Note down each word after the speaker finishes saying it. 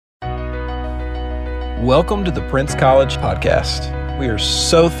Welcome to the Prince College Podcast. We are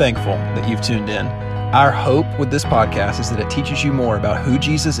so thankful that you've tuned in. Our hope with this podcast is that it teaches you more about who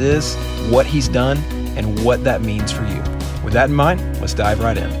Jesus is, what he's done, and what that means for you. With that in mind, let's dive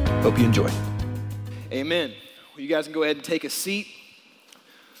right in. Hope you enjoy. Amen. Well, you guys can go ahead and take a seat.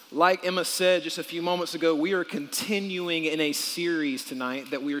 Like Emma said just a few moments ago, we are continuing in a series tonight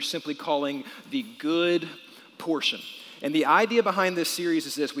that we are simply calling The Good Portion. And the idea behind this series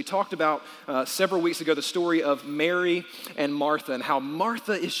is this. We talked about several weeks ago the story of Mary and Martha and how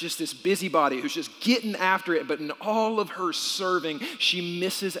Martha is just this busybody who's just getting after it, but in all of her serving, she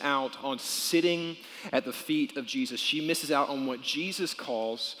misses out on sitting at the feet of Jesus. She misses out on what Jesus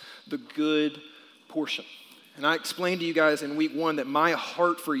calls the good portion. And I explained to you guys in week one that my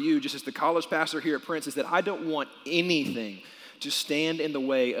heart for you, just as the college pastor here at Prince, is that I don't want anything to stand in the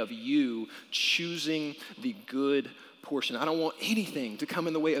way of you choosing the good portion. I don't want anything to come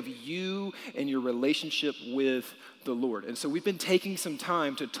in the way of you and your relationship with the Lord. And so we've been taking some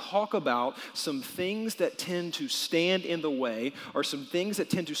time to talk about some things that tend to stand in the way, or some things that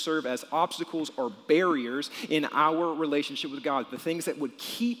tend to serve as obstacles or barriers in our relationship with God, the things that would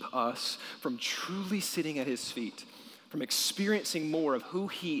keep us from truly sitting at his feet, from experiencing more of who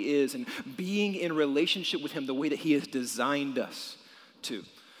he is and being in relationship with him the way that he has designed us to.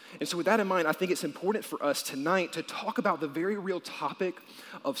 And so with that in mind, I think it's important for us tonight to talk about the very real topic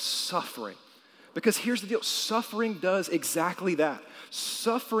of suffering. Because here's the deal, suffering does exactly that.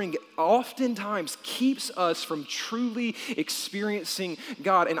 Suffering oftentimes keeps us from truly experiencing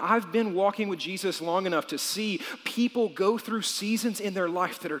God. And I've been walking with Jesus long enough to see people go through seasons in their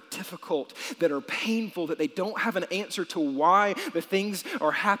life that are difficult, that are painful, that they don't have an answer to why the things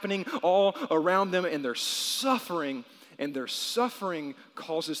are happening all around them, and they're suffering. And their suffering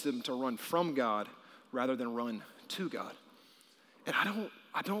causes them to run from God rather than run to God. And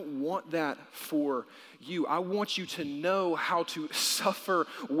I don't want that for you. I want you to know how to suffer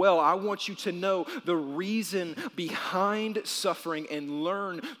well. I want you to know the reason behind suffering and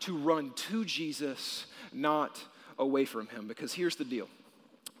learn to run to Jesus, not away from him. Because here's the deal.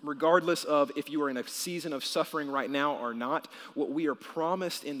 Regardless of if you are in a season of suffering right now or not, what we are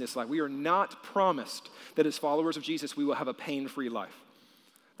promised in this life, we are not promised that as followers of Jesus, we will have a pain-free life.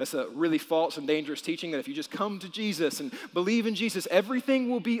 That's a really false and dangerous teaching that if you just come to Jesus and believe in Jesus,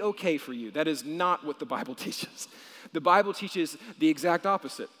 everything will be okay for you. That is not what the Bible teaches. The Bible teaches the exact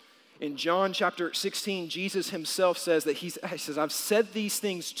opposite. In John chapter 16, Jesus himself says that he says, I've said these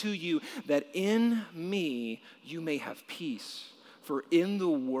things to you that in me you may have peace. For in the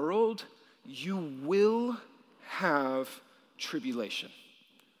world you will have tribulation.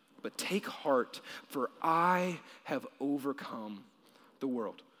 But take heart, for I have overcome the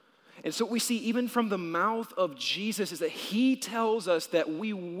world. And so what we see even from the mouth of Jesus is that he tells us that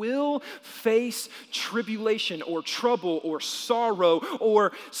we will face tribulation or trouble or sorrow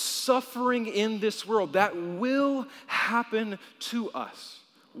or suffering in this world. That will happen to us.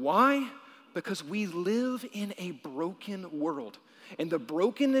 Why? Because we live in a broken world. And the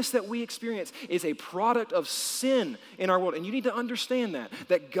brokenness that we experience is a product of sin in our world. And you need to understand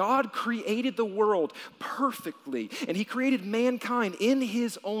that God created the world perfectly. And he created mankind in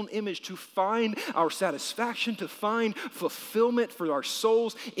his own image to find our satisfaction, to find fulfillment for our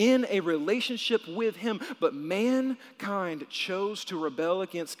souls in a relationship with him. But mankind chose to rebel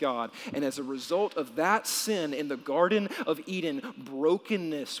against God. And as a result of that sin in the Garden of Eden,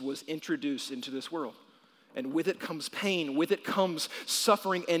 brokenness was introduced into this world. And with it comes pain, with it comes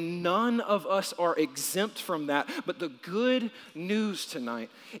suffering, and none of us are exempt from that. But the good news tonight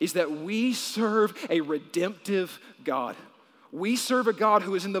is that we serve a redemptive God. We serve a God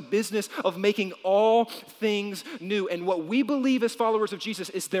who is in the business of making all things new. And what we believe as followers of Jesus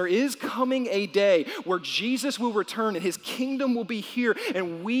is there is coming a day where Jesus will return and his kingdom will be here,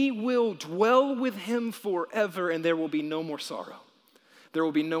 and we will dwell with him forever, and there will be no more sorrow. There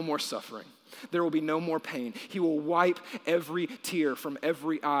will be no more suffering. There will be no more pain. He will wipe every tear from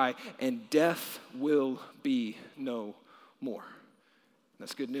every eye, and death will be no more.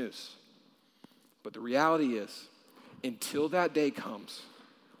 That's good news. But the reality is, until that day comes,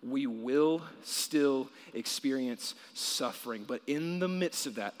 we will still experience suffering. But in the midst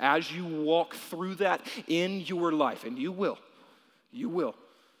of that, as you walk through that in your life, and you will,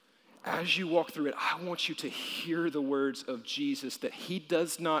 as you walk through it, I want you to hear the words of Jesus that he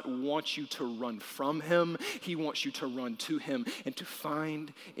does not want you to run from him. He wants you to run to him and to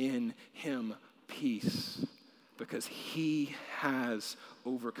find in him peace, because he has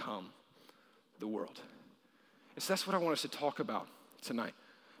overcome the world. And so that's what I want us to talk about tonight,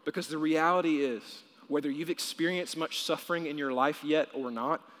 because the reality is, whether you've experienced much suffering in your life yet or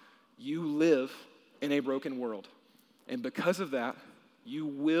not, you live in a broken world. And because of that, you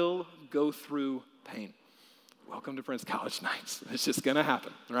will go through pain. Welcome to Prince College Nights. It's just going to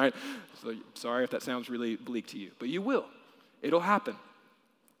happen, right? So sorry if that sounds really bleak to you, but you will. It'll happen.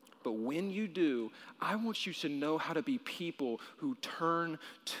 But when you do, I want you to know how to be people who turn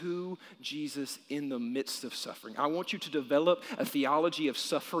to Jesus in the midst of suffering. I want you to develop a theology of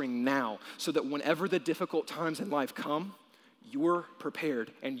suffering now so that whenever the difficult times in life come, you're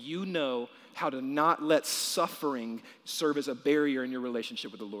prepared and you know how to not let suffering serve as a barrier in your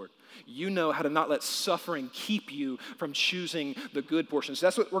relationship with the Lord. You know how to not let suffering keep you from choosing the good portions. So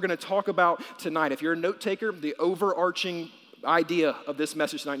that's what we're going to talk about tonight. If you're a note taker, the overarching idea of this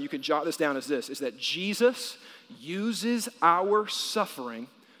message tonight, you can jot this down as this, is that Jesus uses our suffering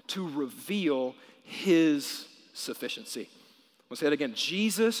to reveal his sufficiency. We'll say it again.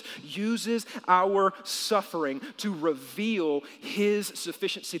 Jesus uses our suffering to reveal his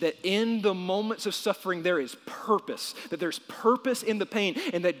sufficiency, that in the moments of suffering there is purpose, that there's purpose in the pain,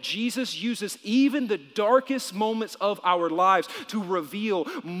 and that Jesus uses even the darkest moments of our lives to reveal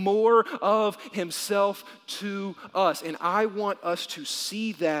more of himself to us. And I want us to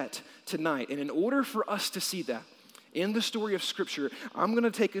see that tonight. And in order for us to see that, in the story of Scripture, I'm going to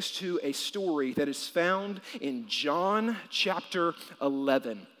take us to a story that is found in John chapter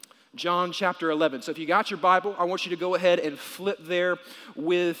 11. John chapter 11. So if you got your Bible, I want you to go ahead and flip there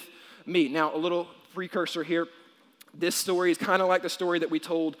with me. Now, a little precursor here. This story is kind of like the story that we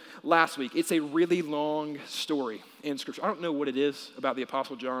told last week. It's a really long story in Scripture. I don't know what it is about the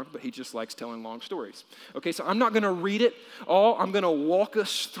Apostle John, but he just likes telling long stories. Okay, so I'm not going to read it all. I'm going to walk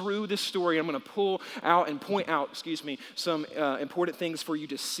us through this story. I'm going to pull out and point out, some important things for you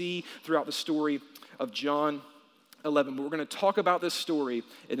to see throughout the story of John 11. But we're going to talk about this story,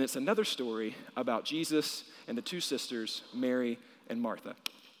 and it's another story about Jesus and the two sisters, Mary and Martha.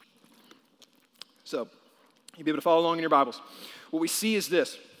 So, you'll be able to follow along in your Bibles. What we see is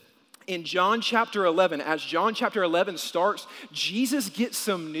this. In John chapter 11, as John chapter 11 starts, Jesus gets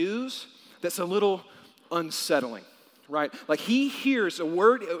some news that's a little unsettling, right? Like he hears a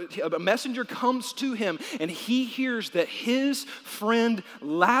word, a messenger comes to him, and he hears that his friend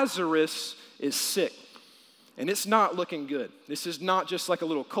Lazarus is sick. And it's not looking good. This is not just like a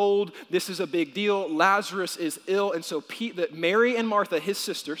little cold. This is a big deal. Lazarus is ill. And so Mary and Martha, his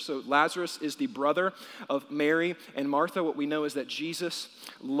sister, so Lazarus is the brother of Mary and Martha. What we know is that Jesus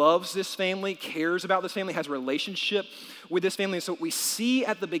loves this family, cares about this family, has a relationship with this family. And so what we see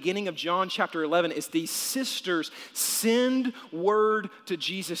at the beginning of John chapter 11 is these sisters send word to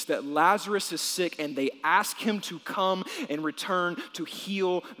Jesus that Lazarus is sick, and they ask him to come and return to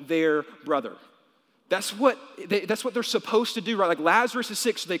heal their brother. That's what they're supposed to do, right? Like Lazarus is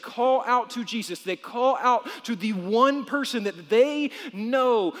sick, so they call out to Jesus. They call out to the one person that they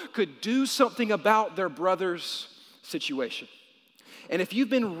know could do something about their brother's situation. And if you've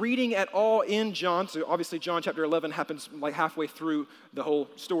been reading at all in John, so obviously John chapter 11 happens like halfway through the whole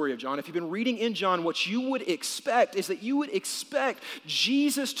story of John. If you've been reading in John, what you would expect is that you would expect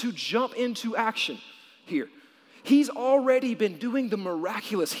Jesus to jump into action here. He's already been doing the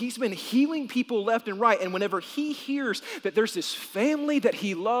miraculous. He's been healing people left and right. And whenever he hears that there's this family that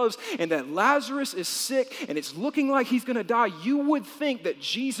he loves and that Lazarus is sick and it's looking like he's going to die, you would think that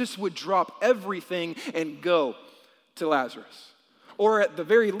Jesus would drop everything and go to Lazarus. Or at the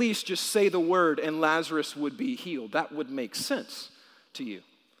very least, just say the word and Lazarus would be healed. That would make sense to you,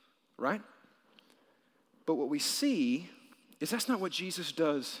 right? But what we see is that's not what Jesus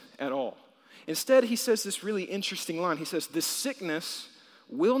does at all. Instead, he says this really interesting line. He says, "This sickness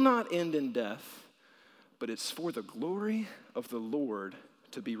will not end in death, but it's for the glory of the Lord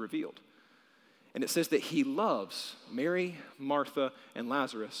to be revealed." And it says that he loves Mary, Martha, and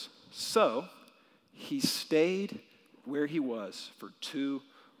Lazarus. So he stayed where he was for 2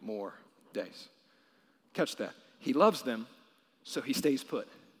 more days. Catch that. He loves them, so he stays put.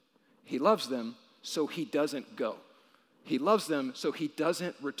 He loves them, so he doesn't go. He loves them, so he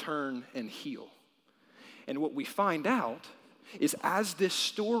doesn't return and heal. And what we find out is as this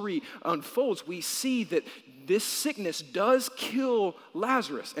story unfolds, we see that this sickness does kill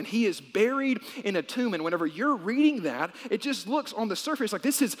Lazarus, and he is buried in a tomb. And whenever you're reading that, it just looks on the surface like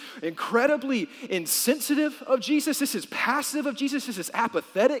this is incredibly insensitive of Jesus. This is passive of Jesus. This is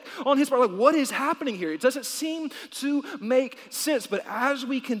apathetic on his part. Like, what is happening here? It doesn't seem to make sense. But as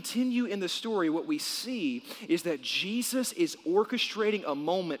we continue in the story, what we see is that Jesus is orchestrating a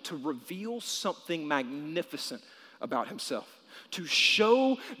moment to reveal something magnificent about himself, to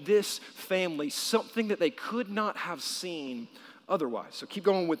show this family something that they could not have seen otherwise. So keep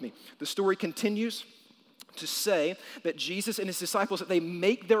going with me. The story continues. to say that Jesus and his disciples, that they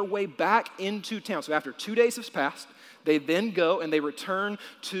make their way back into town. So after 2 days have passed, they then go and they return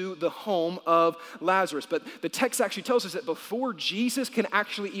to the home of Lazarus. But the text actually tells us that before Jesus can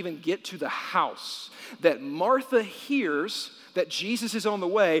actually even get to the house, that Martha hears that Jesus is on the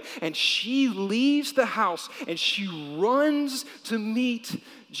way, and she leaves the house and she runs to meet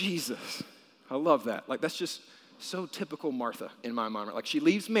Jesus. I love that. Like, that's just so typical Martha in my mind. Like, she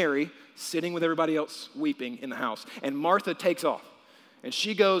leaves Mary sitting with everybody else weeping in the house, and Martha takes off. And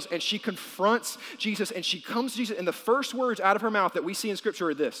she goes and she confronts Jesus, and she comes to Jesus, and the first words out of her mouth that we see in Scripture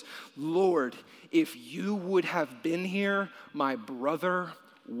are this: Lord, if you would have been here, my brother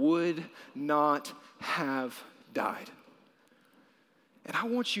would not have died. And I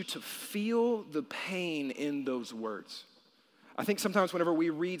want you to feel the pain in those words. I think sometimes whenever we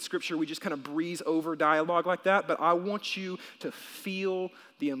read Scripture, we just kind of breeze over dialogue like that, but I want you to feel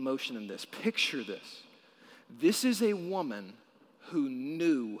the emotion in this. Picture this. This is a woman who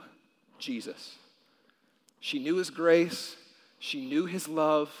knew Jesus. She knew his grace, she knew his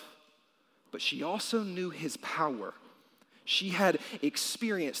love, but she also knew his power. She had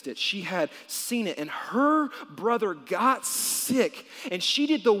experienced it. She had seen it. And her brother got sick. And she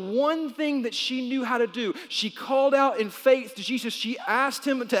did the one thing that she knew how to do. She called out in faith to Jesus. She asked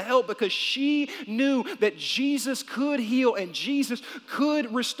him to help because she knew that Jesus could heal and Jesus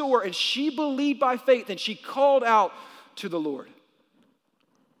could restore. And she believed by faith, and she called out to the Lord.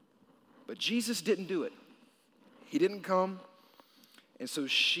 But Jesus didn't do it. He didn't come. And so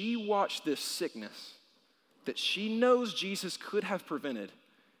she watched this sickness that she knows Jesus could have prevented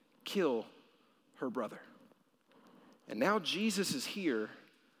kill her brother. And now Jesus is here,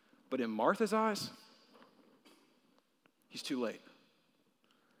 but in Martha's eyes, he's too late.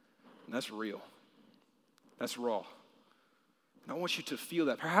 And that's real. That's raw. And I want you to feel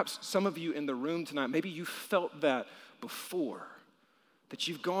that. Perhaps some of you in the room tonight, maybe you felt that before, that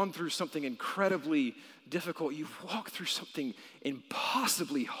you've gone through something incredibly difficult. You've walked through something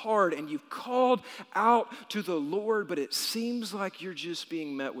impossibly hard, and you've called out to the Lord, but it seems like you're just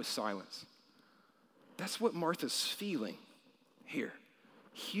being met with silence. That's what Martha's feeling here.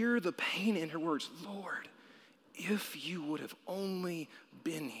 Hear the pain in her words. Lord, if you would have only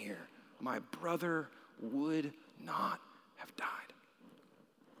been here, my brother would not have died.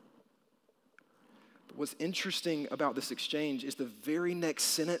 What's interesting about this exchange is the very next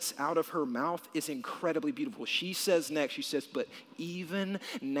sentence out of her mouth is incredibly beautiful. She says next, she says, but even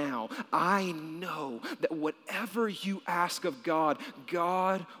now, I know that whatever you ask of God,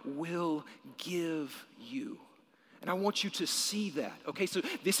 God will give you. And I want you to see that, okay? So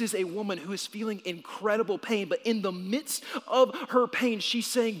this is a woman who is feeling incredible pain, but in the midst of her pain, she's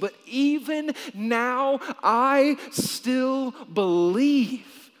saying, but even now, I still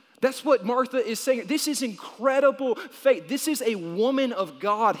believe. That's what Martha is saying. This is incredible faith. This is a woman of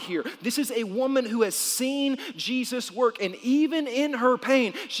God here. This is a woman who has seen Jesus work. And even in her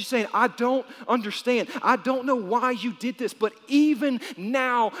pain, she's saying, I don't understand. I don't know why you did this. But even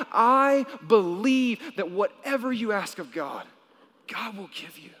now, I believe that whatever you ask of God, God will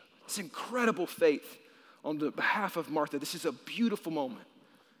give you. It's incredible faith on the behalf of Martha. This is a beautiful moment.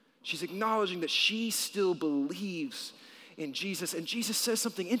 She's acknowledging that she still believes in Jesus. And Jesus says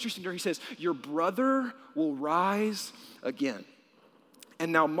something interesting to her. He says, your brother will rise again.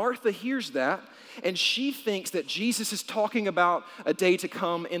 And now Martha hears that, and she thinks that Jesus is talking about a day to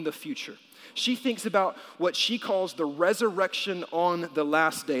come in the future. She thinks about what she calls the resurrection on the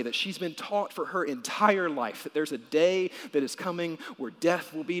last day, that she's been taught for her entire life, that there's a day that is coming where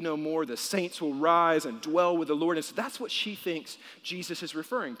death will be no more, the saints will rise and dwell with the Lord. And so that's what she thinks Jesus is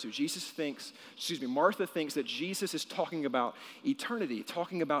referring to. Martha thinks that Jesus is talking about eternity,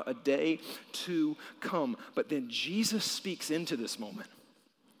 talking about a day to come. But then Jesus speaks into this moment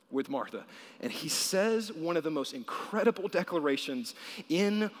with Martha. And he says one of the most incredible declarations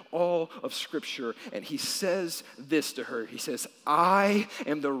in all of Scripture. And he says this to her. He says, I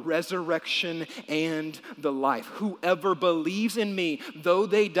am the resurrection and the life. Whoever believes in me, though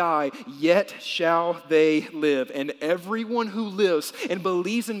they die, yet shall they live. And everyone who lives and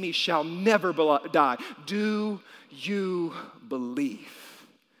believes in me shall never die. Do you believe?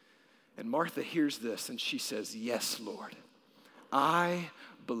 And Martha hears this and she says, yes, Lord. I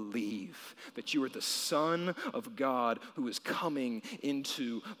believe that you are the Son of God who is coming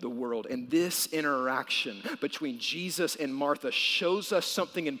into the world. And this interaction between Jesus and Martha shows us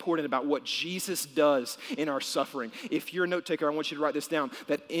something important about what Jesus does in our suffering. If you're a note taker, I want you to write this down,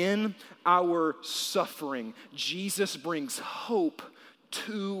 that in our suffering, Jesus brings hope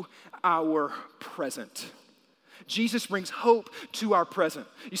to our present. Jesus brings hope to our present.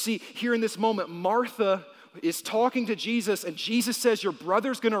 You see, here in this moment, Martha is talking to Jesus, and Jesus says, your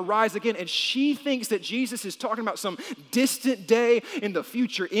brother's gonna rise again. And she thinks that Jesus is talking about some distant day in the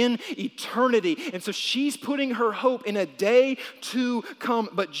future, in eternity. And so she's putting her hope in a day to come.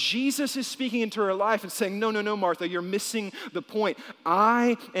 But Jesus is speaking into her life and saying, no, Martha, you're missing the point.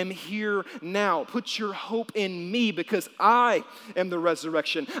 I am here now. Put your hope in me because I am the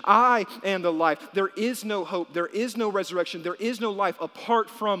resurrection. I am the life. There is no hope. There is no resurrection. There is no life apart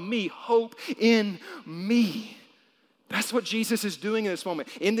from me. Hope in me. That's what Jesus is doing in this moment.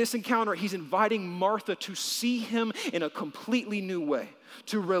 In this encounter, he's inviting Martha to see him in a completely new way,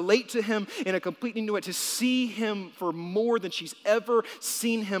 to relate to him in a completely new way, to see him for more than she's ever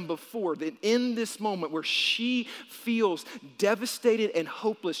seen him before. That in this moment where she feels devastated and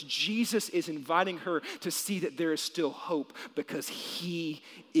hopeless, Jesus is inviting her to see that there is still hope because he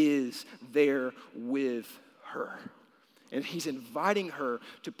is there with her. And he's inviting her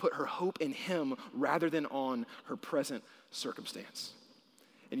to put her hope in him rather than on her present circumstance.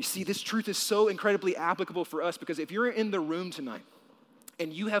 And you see, this truth is so incredibly applicable for us because if you're in the room tonight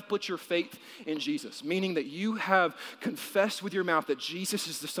and you have put your faith in Jesus, meaning that you have confessed with your mouth that Jesus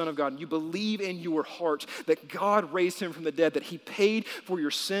is the Son of God, and you believe in your heart that God raised him from the dead, that he paid for your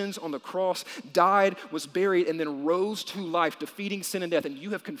sins on the cross, died, was buried, and then rose to life, defeating sin and death, and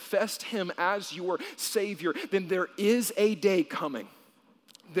you have confessed him as your Savior, then there is a day coming.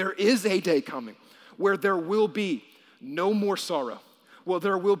 There is a day coming where there will be no more sorrow. Well,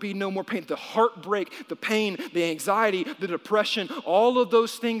 there will be no more pain. The heartbreak, the pain, the anxiety, the depression, all of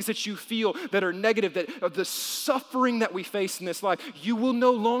those things that you feel that are negative, that the suffering that we face in this life, you will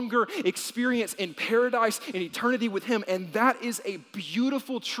no longer experience in paradise, in eternity with him. And that is a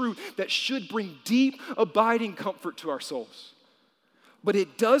beautiful truth that should bring deep, abiding comfort to our souls. But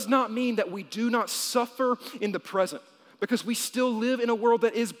it does not mean that we do not suffer in the present. Because we still live in a world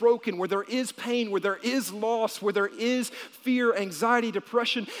that is broken, where there is pain, where there is loss, where there is fear, anxiety,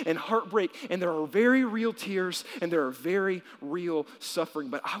 depression, and heartbreak. And there are very real tears, and there are very real suffering.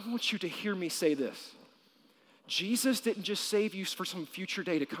 But I want you to hear me say this. Jesus didn't just save you for some future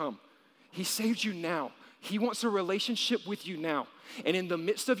day to come. He saved you now. He wants a relationship with you now. And in the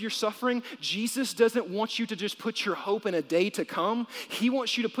midst of your suffering, Jesus doesn't want you to just put your hope in a day to come. He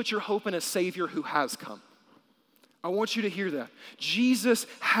wants you to put your hope in a Savior who has come. I want you to hear that. Jesus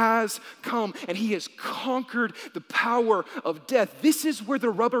has come and he has conquered the power of death. This is where the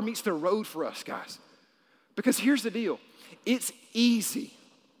rubber meets the road for us, guys. Because here's the deal. It's easy.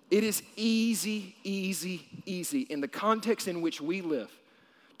 It is easy in the context in which we live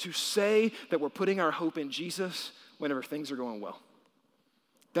to say that we're putting our hope in Jesus whenever things are going well.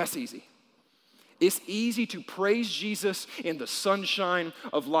 That's easy. It's easy to praise Jesus in the sunshine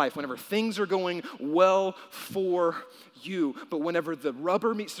of life whenever things are going well for you. But whenever the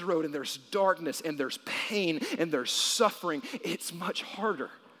rubber meets the road and there's darkness and there's pain and there's suffering, it's much harder.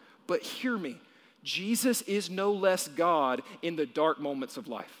 But hear me, Jesus is no less God in the dark moments of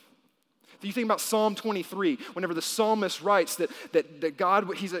life. Do you think about Psalm 23, whenever the psalmist writes that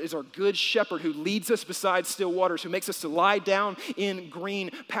God is our good shepherd who leads us beside still waters, who makes us to lie down in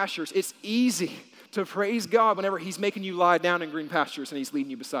green pastures. It's easy to praise God whenever he's making you lie down in green pastures and he's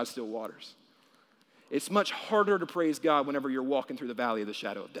leading you beside still waters. It's much harder to praise God whenever you're walking through the valley of the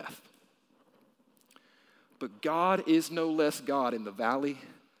shadow of death. But God is no less God in the valley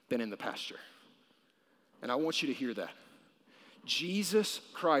than in the pasture. And I want you to hear that. Jesus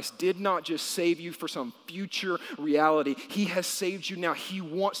Christ did not just save you for some future reality. He has saved you now. He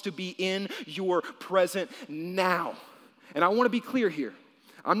wants to be in your present now. And I want to be clear here.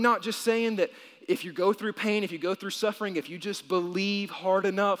 I'm not just saying that if you go through pain, if you go through suffering, if you just believe hard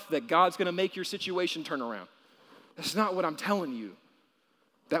enough that God's going to make your situation turn around. That's not what I'm telling you.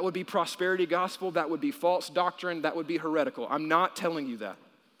 That would be prosperity gospel. That would be false doctrine. That would be heretical. I'm not telling you that.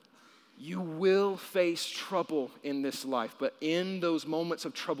 You will face trouble in this life, but in those moments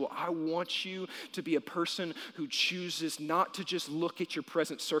of trouble, I want you to be a person who chooses not to just look at your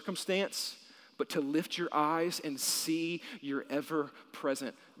present circumstance, but to lift your eyes and see your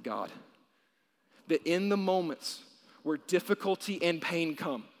ever-present God. That in the moments where difficulty and pain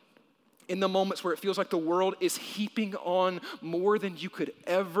come, in the moments where it feels like the world is heaping on more than you could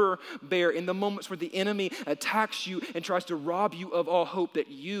ever bear, in the moments where the enemy attacks you and tries to rob you of all hope, that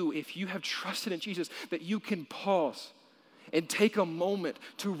you, if you have trusted in Jesus, that you can pause and take a moment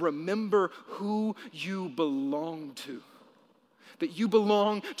to remember who you belong to. that you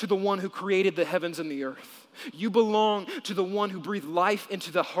belong to the one who created the heavens and the earth. You belong to the one who breathed life into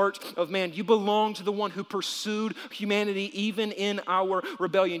the heart of man. You belong to the one who pursued humanity even in our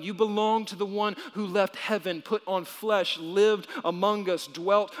rebellion. You belong to the one who left heaven, put on flesh, lived among us,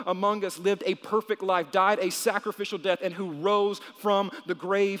 dwelt among us, lived a perfect life, died a sacrificial death, and who rose from the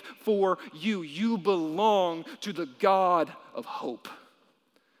grave for you. You belong to the God of hope.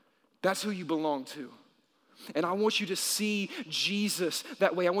 That's who you belong to. And I want you to see Jesus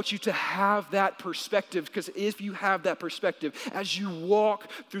that way. I want you to have that perspective, because if you have that perspective, as you walk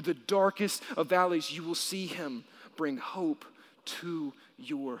through the darkest of valleys, you will see him bring hope to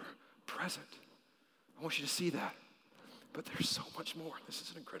your present. I want you to see that. But there's so much more. This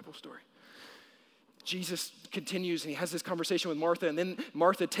is an incredible story. Jesus continues and he has this conversation with Martha, and then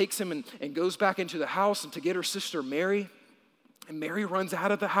Martha takes him and goes back into the house and to get her sister Mary. And Mary runs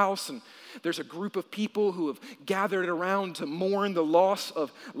out of the house, and there's a group of people who have gathered around to mourn the loss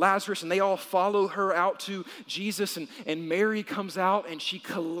of Lazarus, and they all follow her out to Jesus, and Mary comes out and she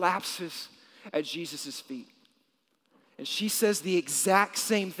collapses at Jesus' feet. And she says the exact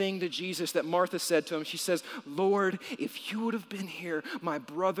same thing to Jesus that Martha said to him. She says, "Lord, if you would have been here, my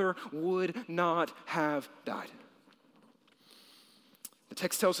brother would not have died." The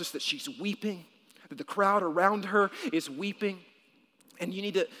text tells us that she's weeping, that the crowd around her is weeping. And you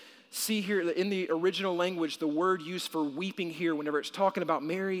need to see here that in the original language, the word used for weeping here, whenever it's talking about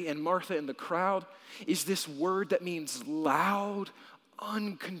Mary and Martha and the crowd, is this word that means loud,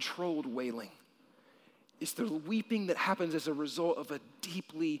 uncontrolled wailing. It's the weeping that happens as a result of a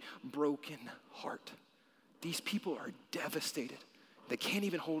deeply broken heart. These people are devastated. They can't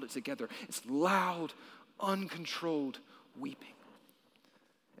even hold it together. It's loud, uncontrolled weeping.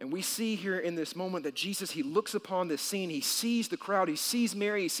 And we see here in this moment that Jesus, he looks upon this scene. He sees the crowd. He sees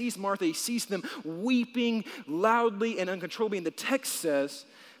Mary. He sees Martha. He sees them weeping loudly and uncontrollably. And the text says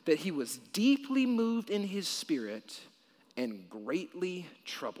that he was deeply moved in his spirit and greatly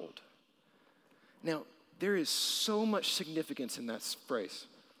troubled. Now, there is so much significance in that phrase.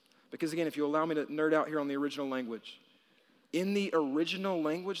 Because again, if you allow me to nerd out here on the original language, in the original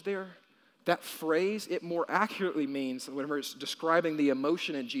language there, that phrase, it more accurately means, whenever it's describing the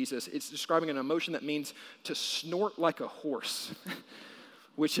emotion in Jesus, it's describing an emotion that means to snort like a horse,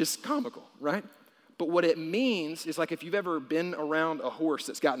 which is comical, right? But what it means is, like, if you've ever been around a horse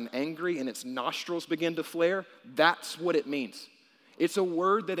that's gotten angry and its nostrils begin to flare, that's what it means. It's a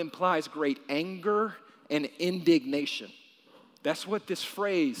word that implies great anger and indignation. That's what this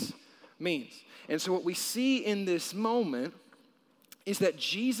phrase means. And so what we see in this moment is that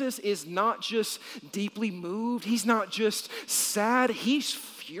Jesus is not just deeply moved. He's not just sad. He's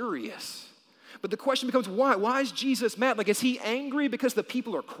furious. But the question becomes, why? Why is Jesus mad? Like, is he angry because the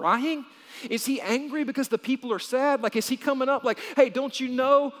people are crying? Is he angry because the people are sad? Like, is he coming up like, hey, don't you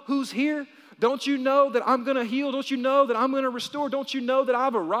know who's here? Don't you know that I'm going to heal? Don't you know that I'm going to restore? Don't you know that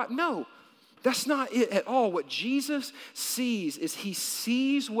I've arrived? No, that's not it at all. What Jesus sees is he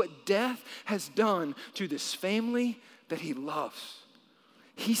sees what death has done to this family that he loves.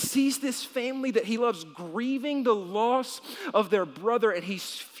 He sees this family that he loves grieving the loss of their brother, and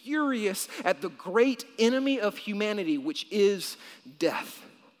he's furious at the great enemy of humanity, which is death.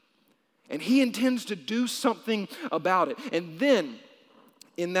 And he intends to do something about it. And then,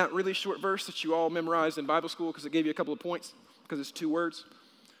 in that really short verse that you all memorized in Bible school, because it gave you a couple of points, because it's 2 words,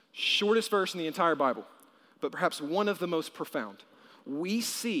 shortest verse in the entire Bible, but perhaps one of the most profound. We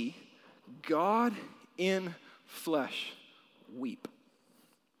see God in flesh weep.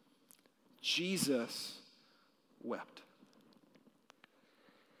 Jesus wept.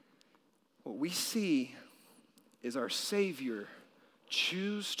 What we see is our Savior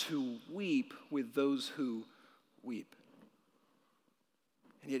choose to weep with those who weep.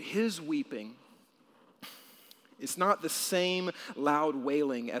 And yet his weeping is not the same loud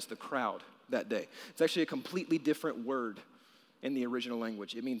wailing as the crowd that day. It's actually a completely different word in the original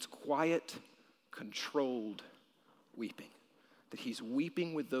language. It means quiet, controlled weeping. That he's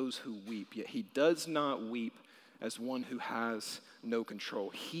weeping with those who weep, yet he does not weep as one who has no control.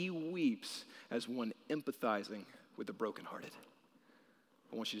 He weeps as one empathizing with the brokenhearted.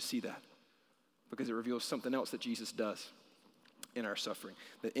 I want you to see that, because it reveals something else that Jesus does in our suffering.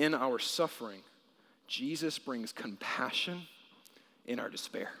 That in our suffering, Jesus brings compassion in our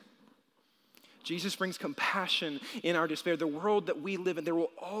despair. Jesus brings compassion in our despair. The world that we live in, there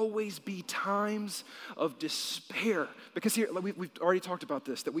will always be times of despair. Because here, we've already talked about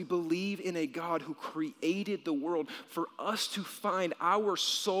this, that we believe in a God who created the world for us to find our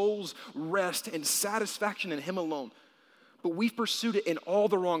soul's rest and satisfaction in him alone. But we've pursued it in all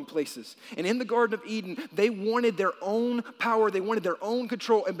the wrong places. And in the Garden of Eden, they wanted their own power. They wanted their own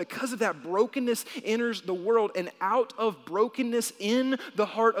control. And because of that, brokenness enters the world. And out of brokenness in the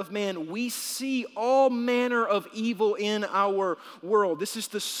heart of man, we see all manner of evil in our world. This is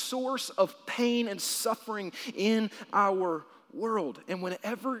the source of pain and suffering in our world. And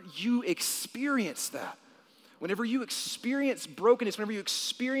whenever you experience that, whenever you experience brokenness, whenever you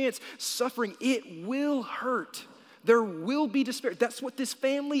experience suffering, it will hurt. There will be despair. That's what this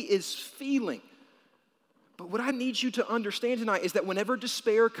family is feeling. But what I need you to understand tonight is that whenever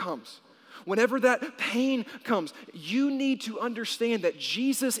despair comes, whenever that pain comes, you need to understand that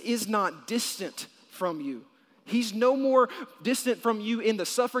Jesus is not distant from you. He's no more distant from you in the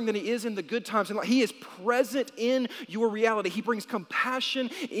suffering than he is in the good times. And he is present in your reality. He brings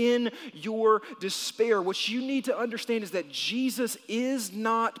compassion in your despair. What you need to understand is that Jesus is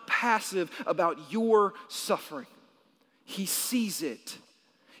not passive about your suffering. He sees it.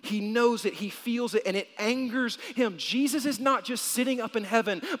 He knows it. He feels it, and it angers him. Jesus is not just sitting up in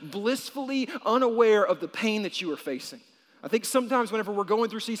heaven, blissfully unaware of the pain that you are facing. I think sometimes whenever we're going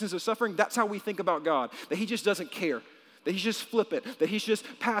through seasons of suffering, that's how we think about God, that he just doesn't care, that he's just flippant, that he's just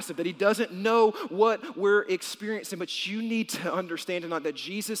passive, that he doesn't know what we're experiencing. But you need to understand tonight that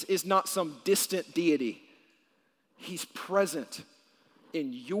Jesus is not some distant deity. He's present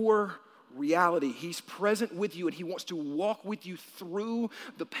in your reality. He's present with you, and he wants to walk with you through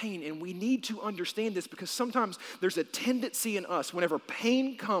the pain. And we need to understand this because sometimes there's a tendency in us, whenever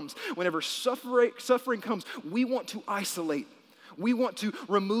pain comes, whenever suffering comes, we want to isolate. We want to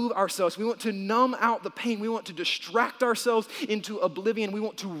remove ourselves. We want to numb out the pain. We want to distract ourselves into oblivion. We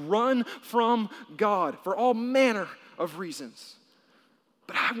want to run from God for all manner of reasons.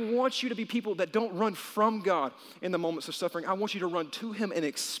 But I want you to be people that don't run from God in the moments of suffering. I want you to run to him and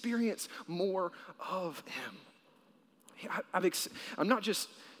experience more of him. I'm not just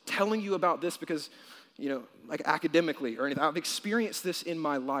telling you about this because, like academically or anything. I've experienced this in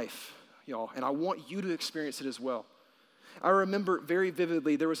my life, y'all, and I want you to experience it as well. I remember very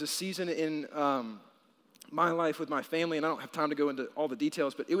vividly, there was a season in my life with my family, and I don't have time to go into all the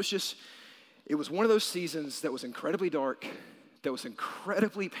details, but it was one of those seasons that was incredibly dark, that was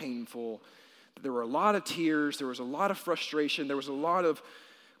incredibly painful. There were a lot of tears. There was a lot of frustration. There was a lot of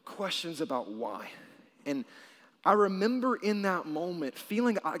questions about why. And I remember in that moment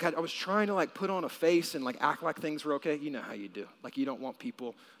feeling like I was trying to put on a face and act like things were okay. You know how you do. You don't want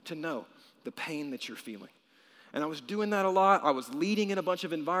people to know the pain that you're feeling. And I was doing that a lot. I was leading in a bunch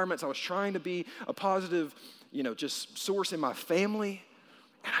of environments. I was trying to be a positive, just source in my family.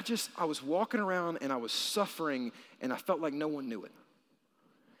 And I was walking around and I was suffering and I felt like no one knew it.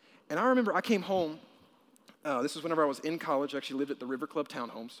 And I remember I came home. This was whenever I was in college. I actually lived at the River Club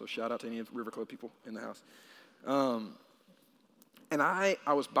townhomes, so shout out to any of the River Club people in the house. And I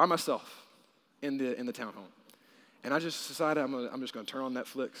was by myself in the townhome. And I just decided I'm just going to turn on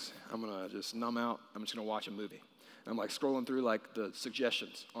Netflix. I'm going to just numb out. I'm just going to watch a movie. And I'm scrolling through the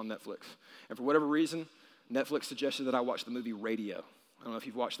suggestions on Netflix. And for whatever reason, Netflix suggested that I watch the movie Radio. I don't know if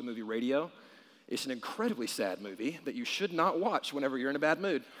you've watched the movie Radio. It's an incredibly sad movie that you should not watch whenever you're in a bad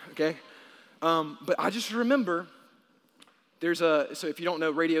mood, okay? But I just remember so if you don't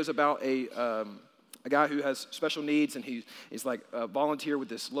know, Radio's about a guy who has special needs, and he is a volunteer with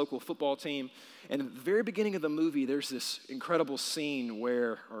this local football team. And at the very beginning of the movie, there's this incredible scene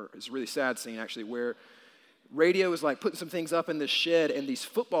or it's a really sad scene actually, where Radio is putting some things up in this shed, and these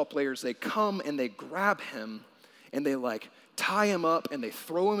football players, they come and they grab him, and they tie him up, and they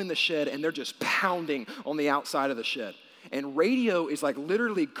throw him in the shed, and they're just pounding on the outside of the shed. And Radio is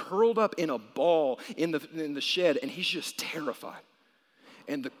literally curled up in a ball in the shed, and he's just terrified.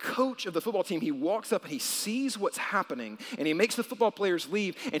 And the coach of the football team, he walks up and he sees what's happening, and he makes the football players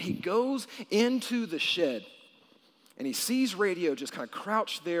leave, and he goes into the shed, and he sees Radio just kind of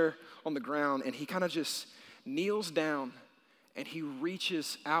crouched there on the ground, and he kind of just kneels down, and he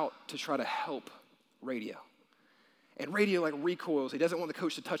reaches out to try to help Radio. And Radio recoils. He doesn't want the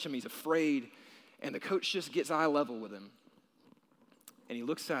coach to touch him. He's afraid. And the coach just gets eye level with him. And he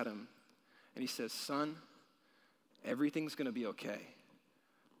looks at him and he says, "Son, everything's going to be okay,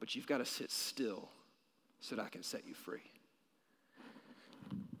 but you've got to sit still so that I can set you free."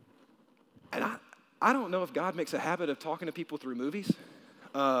 And I don't know if God makes a habit of talking to people through movies.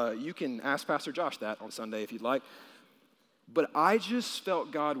 You can ask Pastor Josh that on Sunday if you'd like. But I just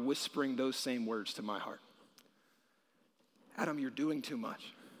felt God whispering those same words to my heart. Adam, you're doing too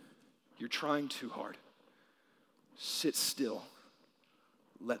much. You're trying too hard. Sit still.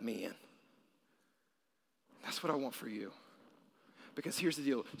 Let me in. That's what I want for you. Because here's the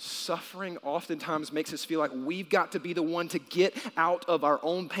deal. Suffering oftentimes makes us feel like we've got to be the one to get out of our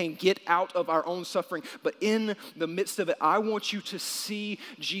own pain, get out of our own suffering. But in the midst of it, I want you to see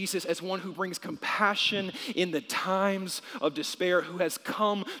Jesus as one who brings compassion in the times of despair, who has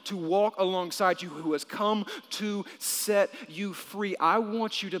come to walk alongside you, who has come to set you free. I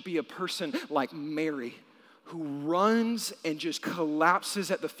want you to be a person like Mary, who runs and just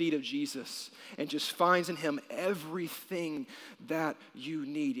collapses at the feet of Jesus and just finds in him everything that you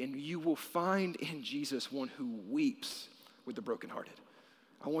need. And you will find in Jesus one who weeps with the brokenhearted.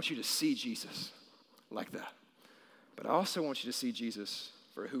 I want you to see Jesus like that. But I also want you to see Jesus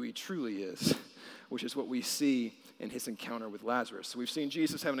for who he truly is, which is what we see in his encounter with Lazarus. So we've seen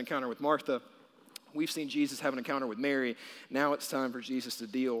Jesus have an encounter with Martha. We've seen Jesus have an encounter with Mary. Now it's time for Jesus to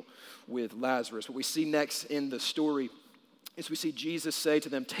deal with Lazarus. What we see next in the story is we see Jesus say to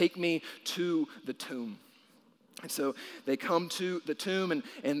them, "Take me to the tomb." And so they come to the tomb,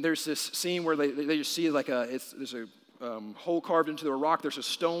 and there's this scene where they just see like there's a hole carved into the rock. There's a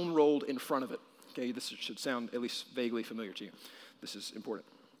stone rolled in front of it. Okay, this should sound at least vaguely familiar to you. This is important.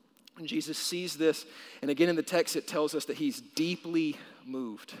 And Jesus sees this, and again in the text it tells us that he's deeply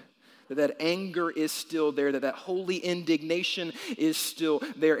moved. That anger is still there, that holy indignation is still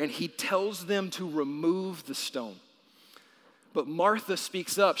there, and he tells them to remove the stone. But Martha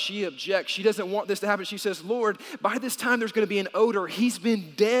speaks up. She objects. She doesn't want this to happen. She says, "Lord, by this time there's going to be an odor. He's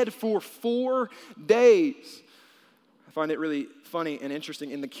been dead for 4 days." I find it really funny and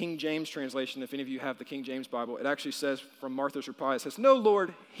interesting. In the King James translation, if any of you have the King James Bible, it actually says from Martha's reply, it says, "No,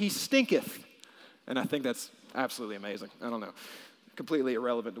 Lord, he stinketh." And I think that's absolutely amazing. I don't know. Completely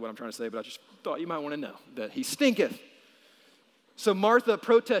irrelevant to what I'm trying to say, but I just thought you might want to know that he stinketh. So Martha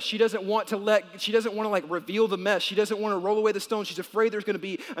protests. She doesn't want to reveal the mess. She doesn't want to roll away the stone. She's afraid there's going to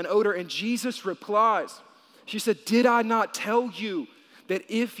be an odor. And Jesus replies. She said, "Did I not tell you that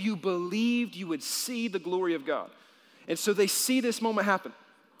if you believed, you would see the glory of God?" And so they see this moment happen.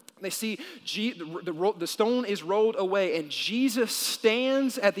 They see the stone is rolled away, and Jesus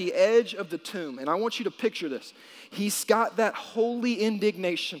stands at the edge of the tomb. And I want you to picture this. He's got that holy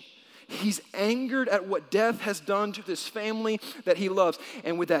indignation. He's angered at what death has done to this family that he loves.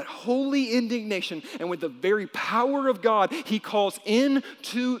 And with that holy indignation and with the very power of God, he calls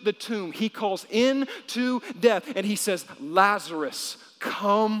into the tomb. He calls into death, and he says, "Lazarus,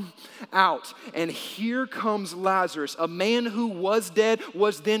 come out." And here comes Lazarus, a man who was dead,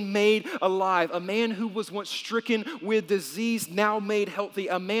 was then made alive, a man who was once stricken with disease, now made healthy,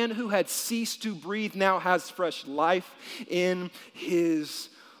 a man who had ceased to breathe, now has fresh life in his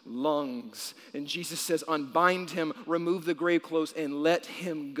lungs. And Jesus says, "Unbind him, remove the grave clothes, and let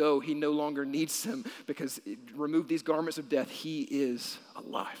him go. He no longer needs them, because remove these garments of death. He is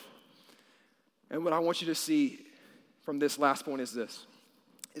alive." And what I want you to see from this last point is this,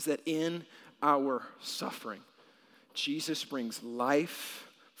 is that in our suffering, Jesus brings life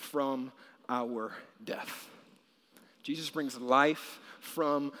from our death. Jesus brings life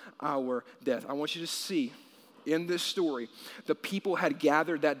from our death. I want you to see in this story, the people had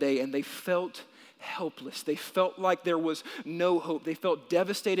gathered that day and they felt helpless. They felt like there was no hope. They felt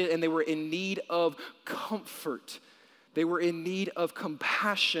devastated and they were in need of comfort. They were in need of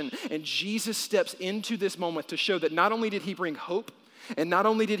compassion. And Jesus steps into this moment to show that not only did he bring hope, and not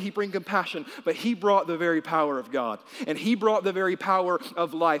only did he bring compassion, but he brought the very power of God. And he brought the very power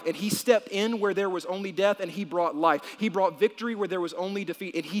of life. And he stepped in where there was only death, and he brought life. He brought victory where there was only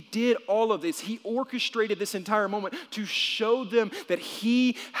defeat. And he did all of this. He orchestrated this entire moment to show them that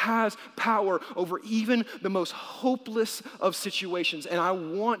he has power over even the most hopeless of situations. And I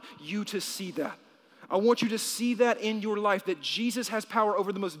want you to see that. I want you to see that in your life, that Jesus has power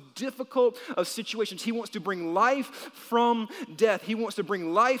over the most difficult of situations. He wants to bring life from death. He wants to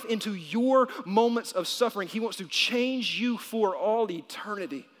bring life into your moments of suffering. He wants to change you for all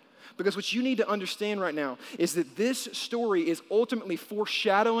eternity. Because what you need to understand right now is that this story is ultimately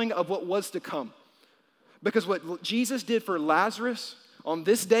foreshadowing of what was to come. Because what Jesus did for Lazarus on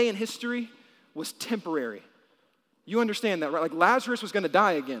this day in history was temporary. You understand that, right? Like Lazarus was going to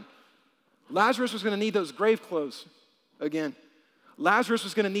die again. Lazarus was going to need those grave clothes again. Lazarus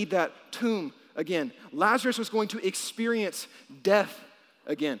was going to need that tomb again. Lazarus was going to experience death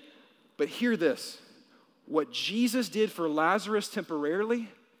again. But hear this. What Jesus did for Lazarus temporarily,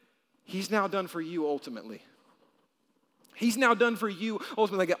 he's now done for you ultimately. He's now done for you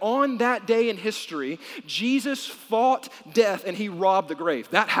ultimately. Like on that day in history, Jesus fought death and he robbed the grave.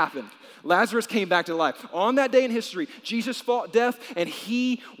 That happened. Lazarus came back to life. On that day in history, Jesus fought death and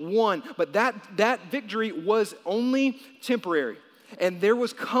he won. But that victory was only temporary. And there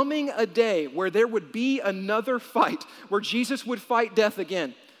was coming a day where there would be another fight, where Jesus would fight death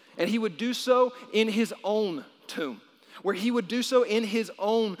again. And he would do so in his own tomb, where he would do so in his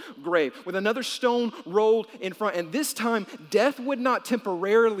own grave, with another stone rolled in front. And this time, death would not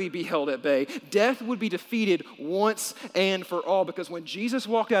temporarily be held at bay. Death would be defeated once and for all, because when Jesus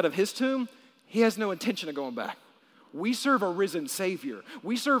walked out of his tomb, he has no intention of going back. We serve a risen Savior.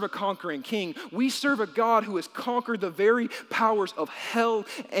 We serve a conquering King. We serve a God who has conquered the very powers of hell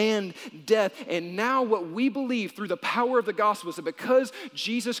and death. And now what we believe through the power of the gospel is that because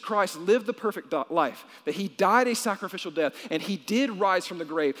Jesus Christ lived the perfect life, that he died a sacrificial death, and he did rise from the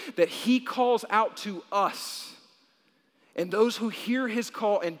grave, that he calls out to us. And those who hear his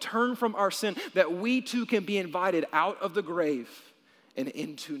call and turn from our sin, that we too can be invited out of the grave and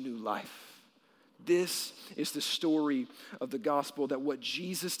into new life. This is the story of the gospel, that what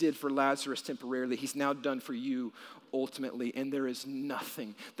Jesus did for Lazarus temporarily, he's now done for you ultimately, and there is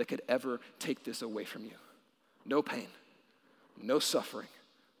nothing that could ever take this away from you. No pain, no suffering,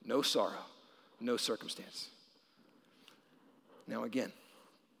 no sorrow, no circumstance. Now again,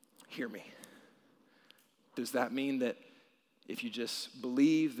 hear me. Does that mean that if you just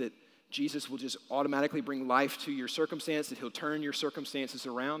believe that Jesus will just automatically bring life to your circumstance, that he'll turn your circumstances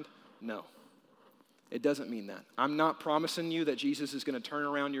around? No. It doesn't mean that. I'm not promising you that Jesus is going to turn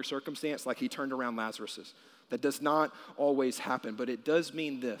around your circumstance like he turned around Lazarus's. That does not always happen, but it does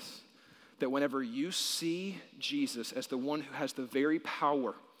mean this, that whenever you see Jesus as the one who has the very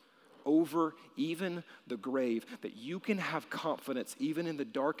power over even the grave, that you can have confidence even in the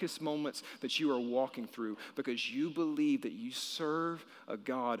darkest moments that you are walking through, because you believe that you serve a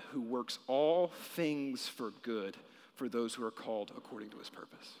God who works all things for good for those who are called according to his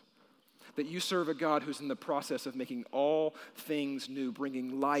purpose. That you serve a God who's in the process of making all things new,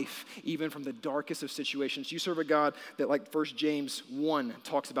 bringing life even from the darkest of situations. You serve a God that, like 1 James 1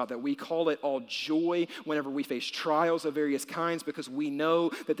 talks about, that we call it all joy whenever we face trials of various kinds, because we know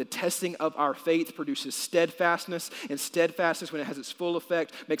that the testing of our faith produces steadfastness, and steadfastness, when it has its full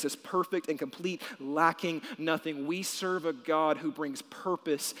effect, makes us perfect and complete, lacking nothing. We serve a God who brings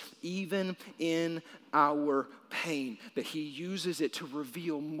purpose even in our pain, that he uses it to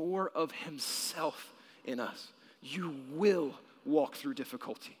reveal more of himself in us. You will walk through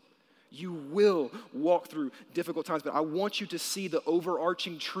difficulty. You will walk through difficult times, but I want you to see the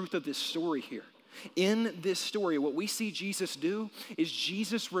overarching truth of this story here. In this story, what we see Jesus do is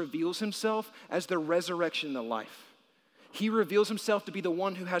Jesus reveals himself as the resurrection and the life. He reveals himself to be the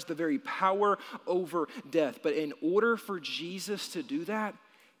one who has the very power over death. But in order for Jesus to do that,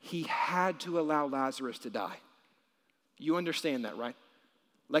 he had to allow Lazarus to die. You understand that, right?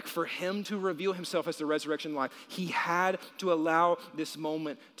 Like, for him to reveal himself as the resurrection and life, he had to allow this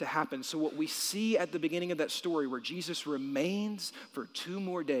moment to happen. So what we see at the beginning of that story, where Jesus remains for 2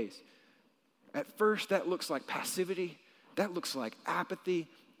 more days, at first that looks like passivity, that looks like apathy,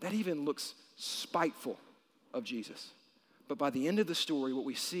 that even looks spiteful of Jesus. But by the end of the story, what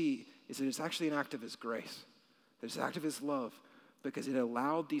we see is that it's actually an act of his grace. It's an act of his love, because it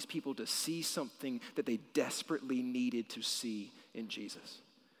allowed these people to see something that they desperately needed to see in Jesus.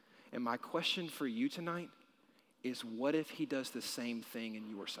 And my question for you tonight is, what if he does the same thing in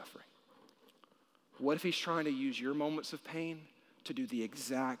your suffering? What if he's trying to use your moments of pain to do the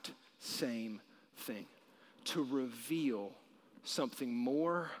exact same thing? To reveal something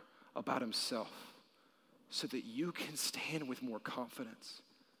more about himself so that you can stand with more confidence.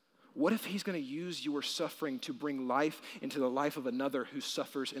 What if he's going to use your suffering to bring life into the life of another who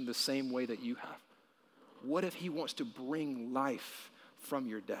suffers in the same way that you have? What if he wants to bring life from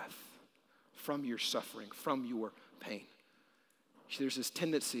your death, from your suffering, from your pain? There's this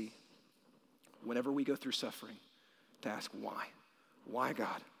tendency, whenever we go through suffering, to ask why. Why,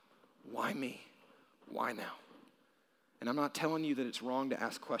 God? Why me? Why now? And I'm not telling you that it's wrong to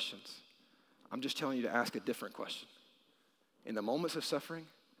ask questions. I'm just telling you to ask a different question. In the moments of suffering,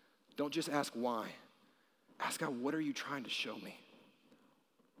 don't just ask why. Ask God, what are you trying to show me?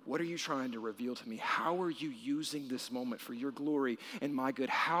 What are you trying to reveal to me? How are you using this moment for your glory and my good?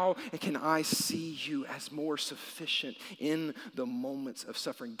 How can I see you as more sufficient in the moments of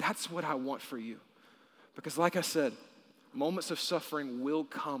suffering? That's what I want for you. Because like I said, moments of suffering will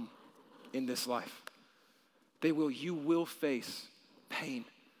come in this life. You will face pain.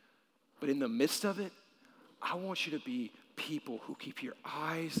 But in the midst of it, I want you to be people who keep your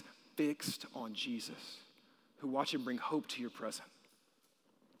eyes fixed on Jesus, who watch him bring hope to your present,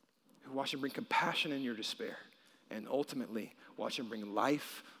 who watch him bring compassion in your despair, and ultimately watch him bring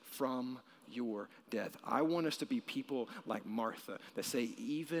life from your death. I want us to be people like Martha that say,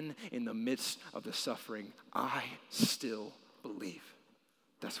 even in the midst of the suffering, I still believe.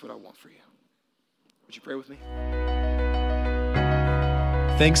 That's what I want for you. Would you pray with me?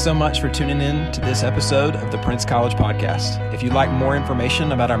 Thanks so much for tuning in to this episode of the Prince College Podcast. If you'd like more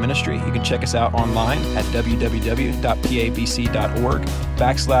information about our ministry, you can check us out online at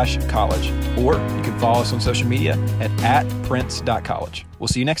www.pabc.org/college, or you can follow us on social media at prince.college. We'll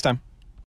see you next time.